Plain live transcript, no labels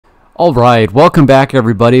Alright, welcome back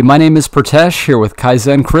everybody. My name is Pratesh here with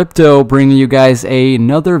Kaizen Crypto, bringing you guys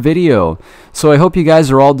another video. So I hope you guys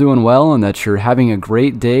are all doing well and that you're having a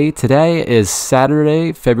great day. Today is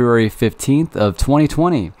Saturday, February 15th of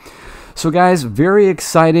 2020. So guys, very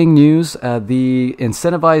exciting news. The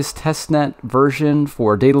incentivized testnet version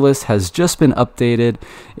for Daedalus has just been updated.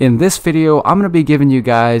 In this video, I'm going to be giving you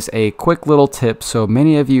guys a quick little tip. So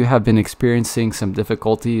many of you have been experiencing some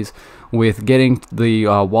difficulties with getting the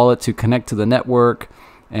wallet to connect to the network,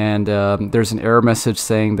 and there's an error message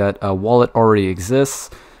saying that a wallet already exists.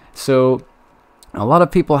 So a lot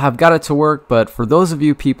of people have got it to work, but for those of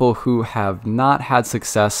you people who have not had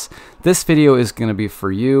success, this video is going to be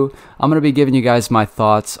for you. I'm going to be giving you guys my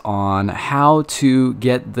thoughts on how to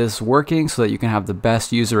get this working so that you can have the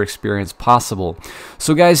best user experience possible.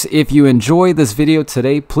 So guys, if you enjoy this video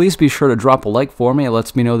today, please be sure to drop a like for me. It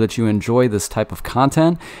lets me know that you enjoy this type of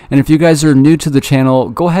content. And if you guys are new to the channel,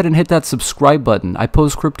 go ahead and hit that subscribe button. I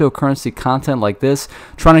post cryptocurrency content like this,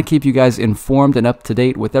 trying to keep you guys informed and up to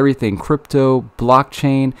date with everything crypto,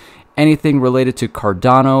 blockchain, anything related to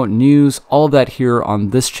Cardano, news, all of that here on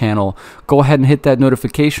this channel. Go ahead and hit that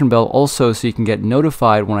notification bell also so you can get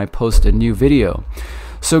notified when I post a new video.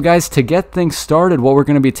 So guys, to get things started, what we're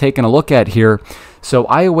going to be taking a look at here, so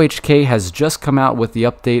IOHK has just come out with the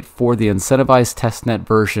update for the incentivized testnet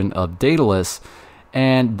version of Daedalus,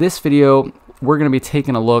 and this video we're going to be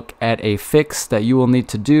taking a look at a fix that you will need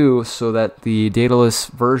to do so that the Daedalus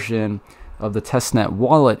version of the testnet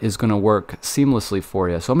wallet is going to work seamlessly for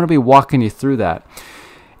you. So I'm going to be walking you through that.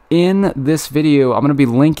 In this video, I'm going to be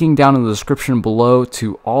linking down in the description below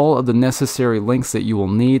to all of the necessary links that you will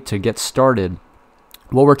need to get started.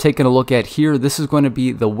 What we're taking a look at here, this is going to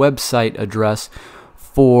be the website address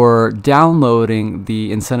for downloading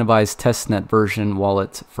the incentivized testnet version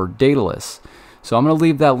wallet for Daedalus. So I'm going to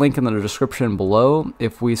leave that link in the description below.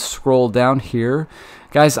 If we scroll down here,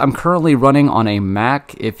 guys, I'm currently running on a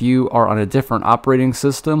Mac. If you are on a different operating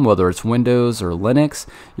system, whether it's Windows or Linux,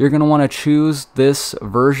 you're going to want to choose this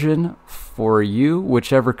version for you,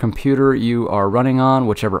 whichever computer you are running on,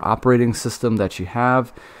 whichever operating system that you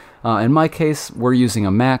have. In my case, we're using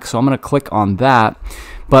a Mac, so I'm going to click on that.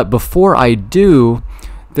 But before I do,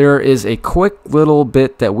 there is a quick little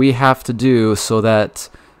bit that we have to do so that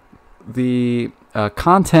the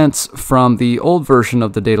contents from the old version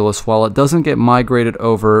of the Daedalus wallet doesn't get migrated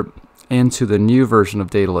over into the new version of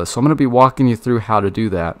Daedalus. So I'm going to be walking you through how to do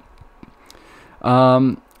that.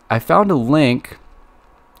 I found a link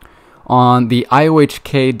on the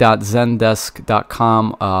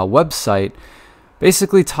iohk.zendesk.com website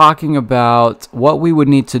basically talking about what we would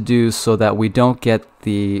need to do so that we don't get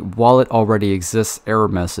the wallet already exists error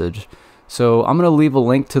message. So I'm going to leave a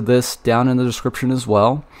link to this down in the description as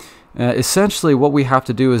well. Essentially what we have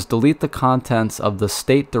to do is delete the contents of the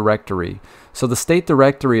state directory. So the state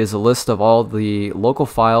directory is a list of all the local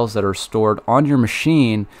files that are stored on your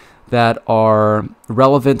machine that are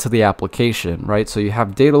relevant to the application, right? So you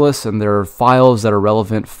have Daedalus and there are files that are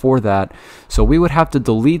relevant for that. So we would have to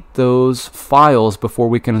delete those files before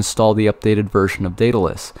we can install the updated version of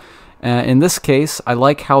Daedalus. In this case, I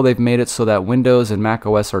like how they've made it so that Windows and Mac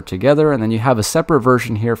OS are together, and then you have a separate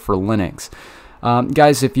version here for Linux.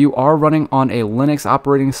 Guys, if you are running on a Linux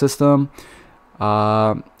operating system,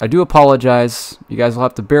 I do apologize. You guys will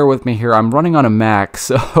have to bear with me here. I'm running on a Mac,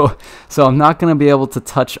 so I'm not going to be able to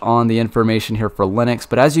touch on the information here for Linux.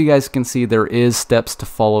 But as you guys can see, there is steps to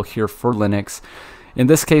follow here for Linux. In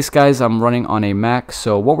this case, guys, I'm running on a Mac,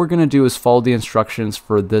 so what we're going to do is follow the instructions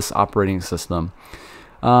for this operating system.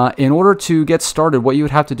 In order to get started, what you would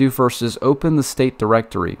have to do first is open the state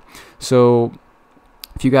directory. So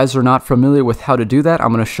if you guys are not familiar with how to do that,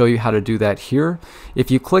 I'm going to show you how to do that here.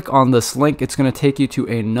 If you click on this link, it's going to take you to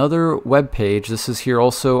another web page. This is here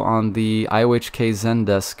also on the IOHK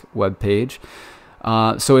Zendesk web page.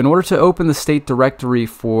 So in order to open the state directory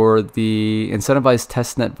for the incentivized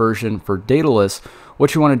testnet version for Daedalus,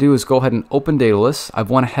 what you want to do is go ahead and open Daedalus.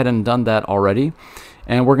 I've went ahead and done that already.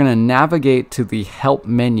 And we're going to navigate to the help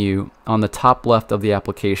menu on the top left of the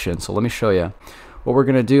application. So let me show you. What we're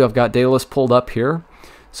going to do, I've got Daedalus pulled up here.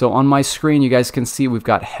 So on my screen, you guys can see we've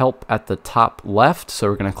got help at the top left. So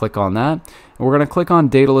we're going to click on that. And we're going to click on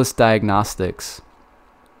Daedalus Diagnostics.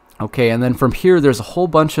 Okay, and then from here, there's a whole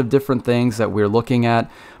bunch of different things that we're looking at.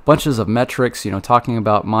 Bunches of metrics, you know, talking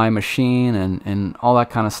about my machine and all that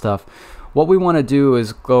kind of stuff. What we want to do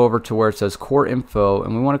is go over to where it says Core Info,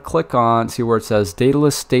 and we want to click on, see where it says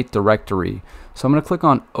Daedalus State Directory. So I'm going to click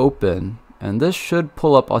on Open, and this should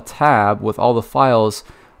pull up a tab with all the files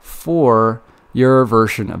for your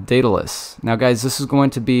version of Daedalus. Now guys, this is going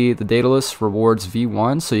to be the Daedalus Rewards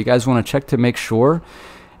V1, so you guys want to check to make sure.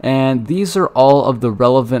 And these are all of the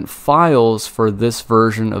relevant files for this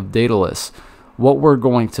version of Daedalus. What we're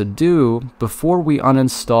going to do before we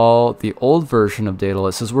uninstall the old version of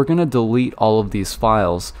Daedalus is we're going to delete all of these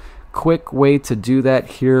files. Quick way to do that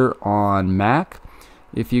here on Mac.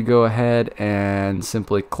 If you go ahead and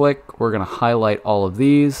simply click, we're going to highlight all of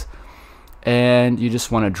these, and you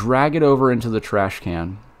just want to drag it over into the trash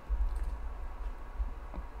can.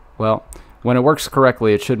 Well, when it works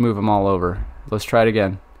correctly, it should move them all over. Let's try it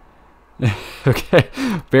again. Okay,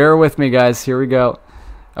 bear with me, guys. Here we go.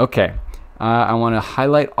 Okay, I want to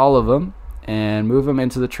highlight all of them and move them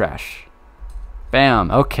into the trash.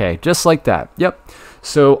 Bam. Okay, just like that. Yep.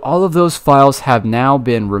 So all of those files have now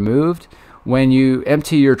been removed. When you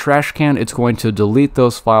empty your trash can, it's going to delete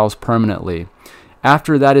those files permanently.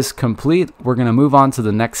 After that is complete, we're going to move on to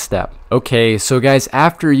the next step. Okay, so guys,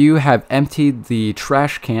 after you have emptied the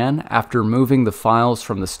trash can, after moving the files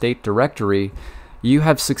from the state directory, you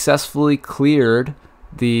have successfully cleared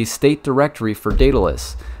the state directory for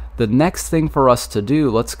Daedalus. The next thing for us to do,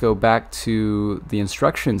 let's go back to the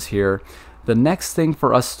instructions here. The next thing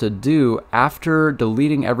for us to do after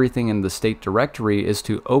deleting everything in the state directory is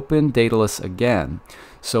to open Daedalus again.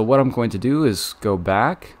 So what I'm going to do is go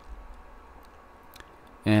back,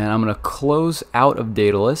 and I'm going to close out of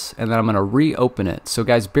Daedalus, and then I'm going to reopen it. So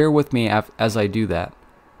guys, bear with me as I do that.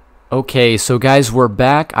 Okay, so guys, we're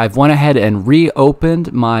back. I've went ahead and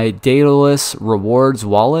reopened my Daedalus rewards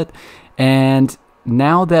wallet, and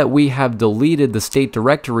now that we have deleted the state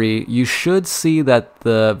directory, you should see that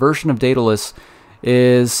the version of Daedalus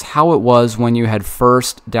is how it was when you had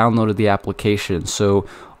first downloaded the application. So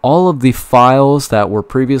all of the files that were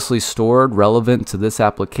previously stored relevant to this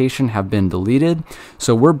application have been deleted.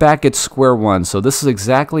 So we're back at square one. So this is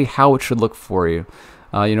exactly how it should look for you.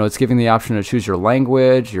 You know, it's giving the option to choose your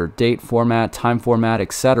language, your date format, time format,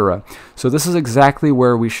 etc. So this is exactly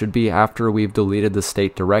where we should be after we've deleted the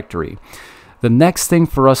state directory. The next thing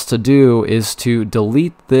for us to do is to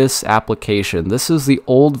delete this application. This is the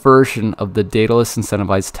old version of the Daedalus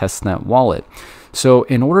Incentivized Testnet wallet. So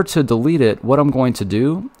in order to delete it, what I'm going to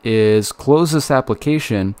do is close this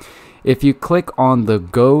application. If you click on the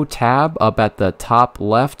Go tab up at the top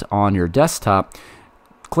left on your desktop,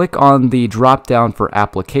 click on the drop down for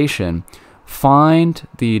application, find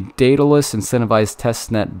the Daedalus Incentivized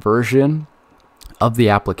Testnet version of the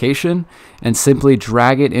application, and simply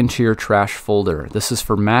drag it into your trash folder. This is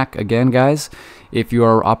for Mac again, guys. If you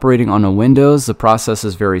are operating on a Windows, the process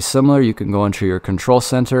is very similar. You can go into your control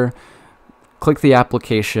center, click the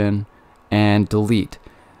application, and delete.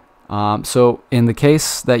 So in the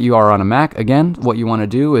case that you are on a Mac, again, what you want to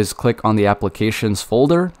do is click on the applications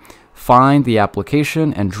folder, find the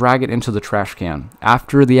application, and drag it into the trash can.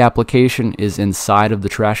 After the application is inside of the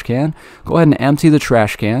trash can, go ahead and empty the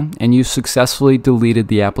trash can, and you successfully deleted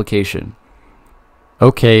the application.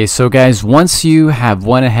 Okay, so guys, once you have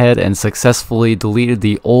went ahead and successfully deleted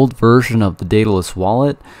the old version of the Daedalus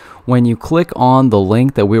wallet, when you click on the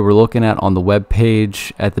link that we were looking at on the web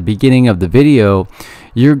page at the beginning of the video,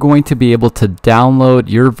 you're going to be able to download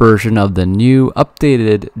your version of the new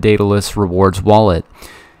updated Daedalus rewards wallet.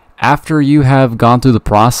 After you have gone through the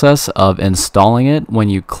process of installing it, when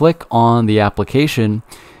you click on the application,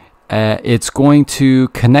 it's going to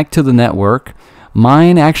connect to the network.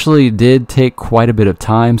 Mine actually did take quite a bit of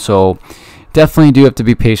time, so definitely do have to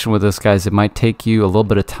be patient with this, guys. It might take you a little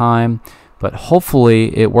bit of time, but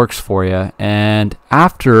hopefully it works for you. And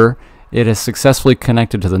after it is successfully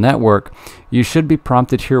connected to the network, you should be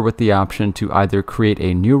prompted here with the option to either create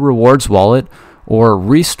a new rewards wallet or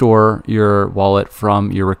restore your wallet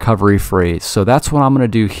from your recovery phrase. So that's what I'm going to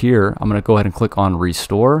do here. I'm going to go ahead and click on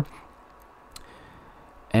restore.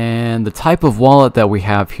 And the type of wallet that we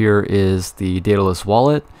have here is the Daedalus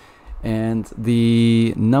wallet. And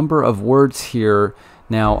the number of words here,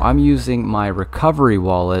 now I'm using my recovery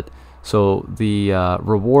wallet. So the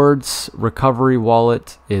rewards recovery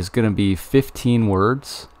wallet is going to be 15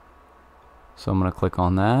 words. So I'm going to click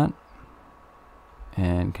on that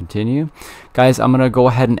and continue. Guys, I'm going to go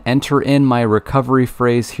ahead and enter in my recovery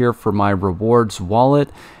phrase here for my rewards wallet,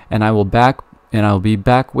 and I'll be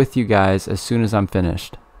back with you guys as soon as I'm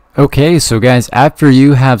finished. Okay, so guys, after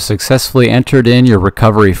you have successfully entered in your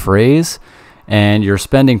recovery phrase and your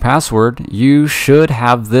spending password, you should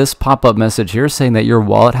have this pop-up message here saying that your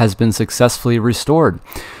wallet has been successfully restored.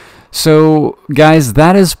 So guys,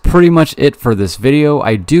 that is pretty much it for this video.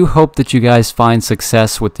 I do hope that you guys find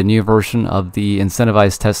success with the new version of the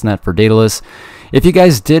incentivized testnet for Daedalus. If you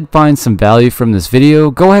guys did find some value from this video,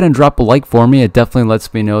 go ahead and drop a like for me. It definitely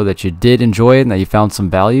lets me know that you did enjoy it and that you found some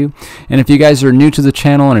value. And if you guys are new to the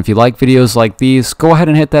channel and if you like videos like these, go ahead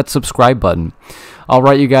and hit that subscribe button. All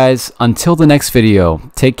right, you guys, until the next video,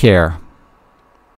 take care.